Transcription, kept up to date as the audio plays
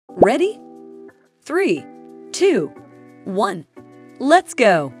Ready? 3, 2, 1. Let's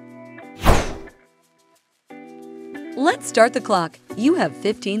go! Let's start the clock. You have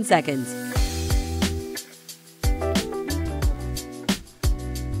 15 seconds.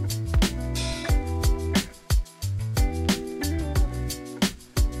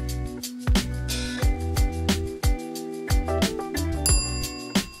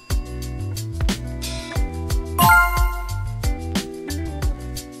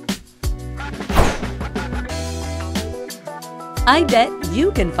 I bet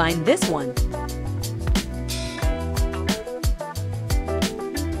you can find this one.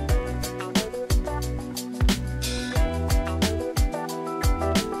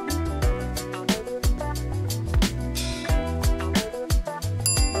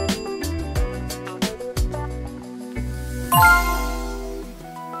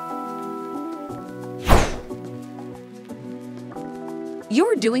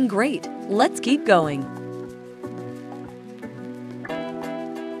 You're doing great. Let's keep going.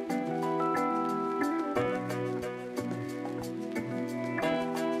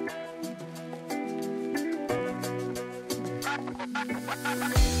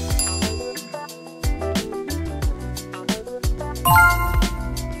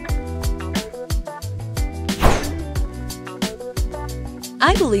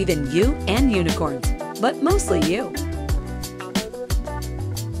 I believe in you and unicorns, but mostly you.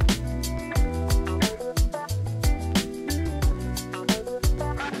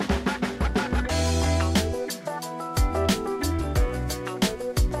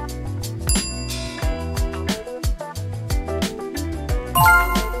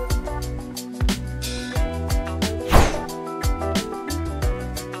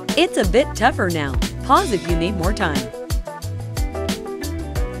 It's a bit tougher now. Pause if you need more time.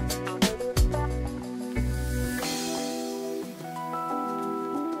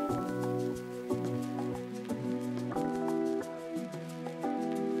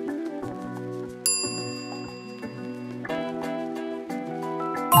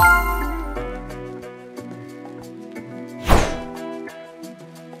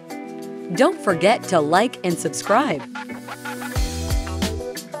 Don't forget to like and subscribe.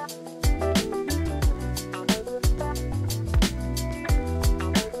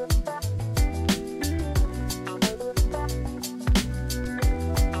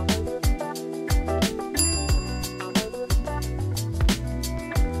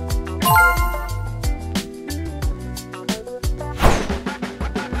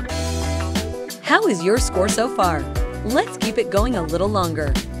 How is your score so far? Let's keep it going a little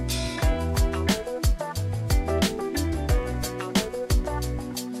longer.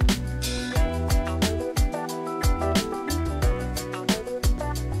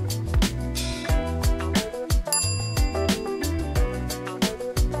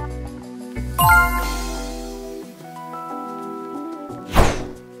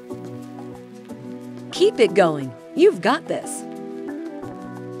 Keep it going. You've got this.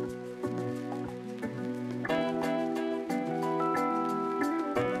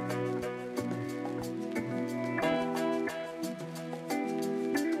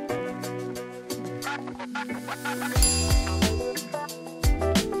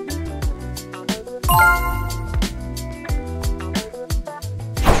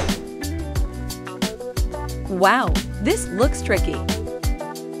 Wow, this looks tricky.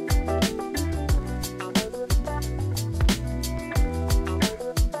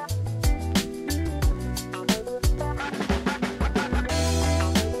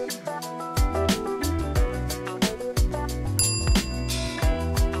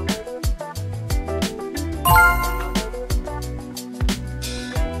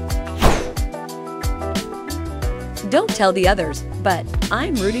 Don't tell the others, but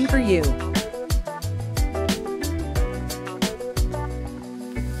I'm rooting for you.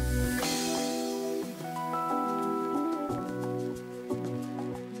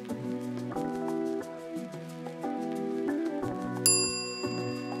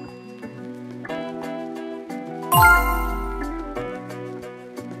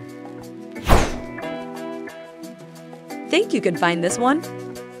 Think you can find this one?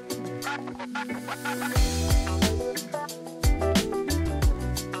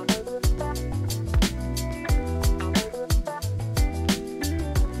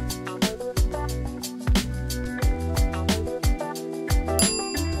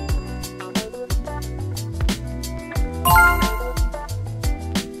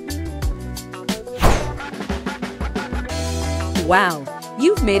 Wow,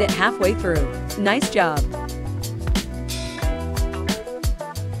 you've made it halfway through. Nice job.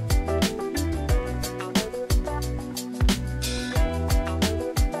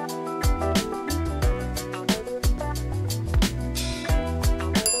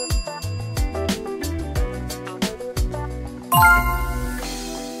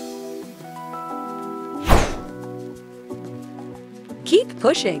 Keep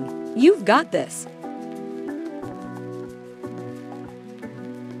pushing. You've got this.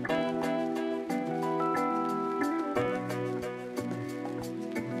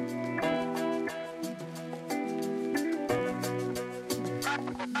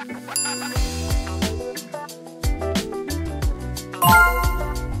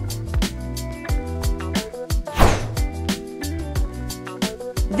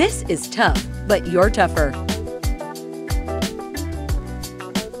 This is tough, but you're tougher.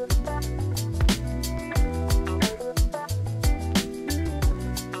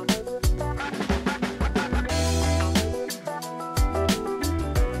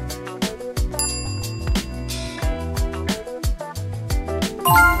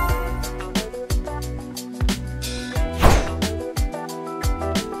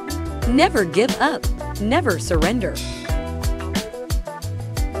 Never give up. Never surrender.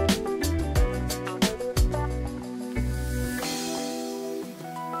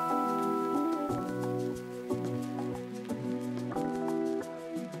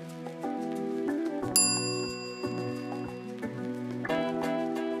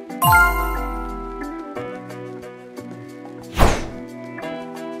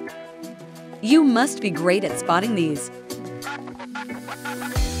 You must be great at spotting these.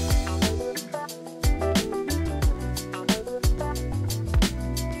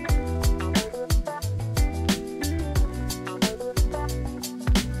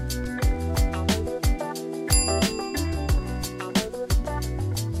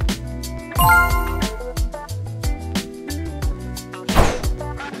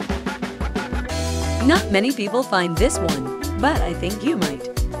 Not many people find this one, but I think you might.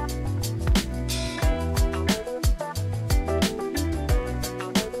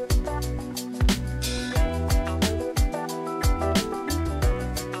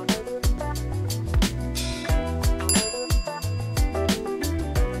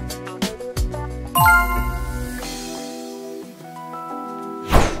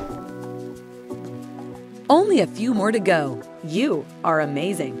 Only a few more to go. You are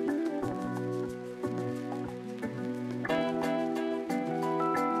amazing.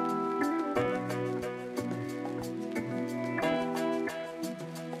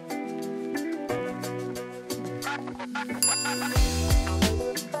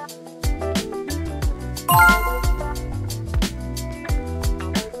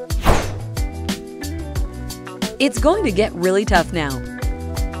 It's going to get really tough now.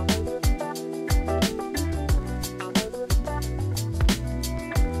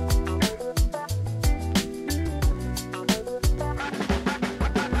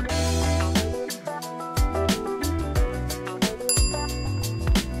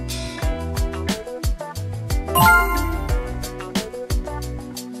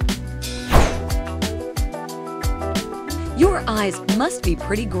 Your eyes must be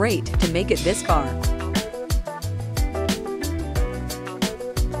pretty great to make it this far.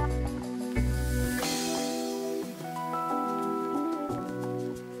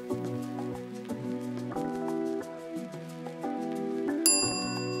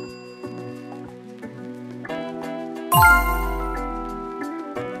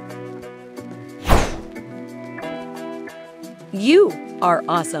 You are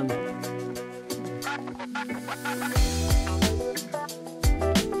awesome.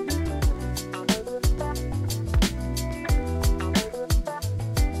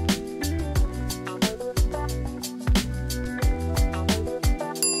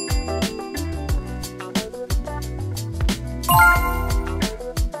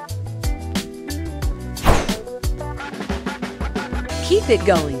 Keep it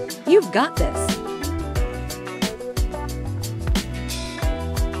going. You've got this.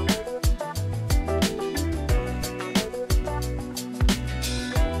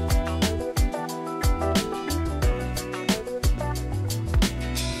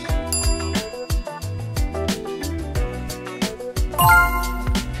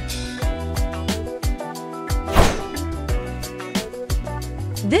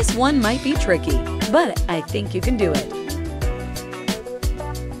 This one might be tricky, but I think you can do it.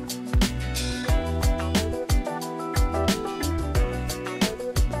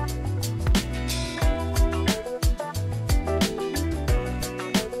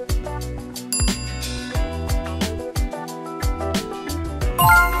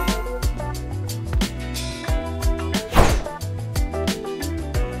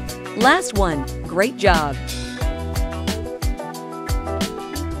 Last one. Great job.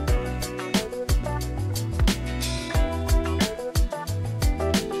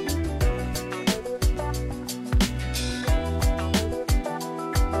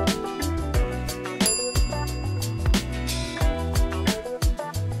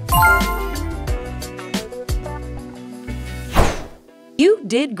 You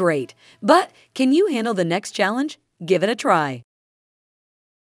did great, but can you handle the next challenge? Give it a try.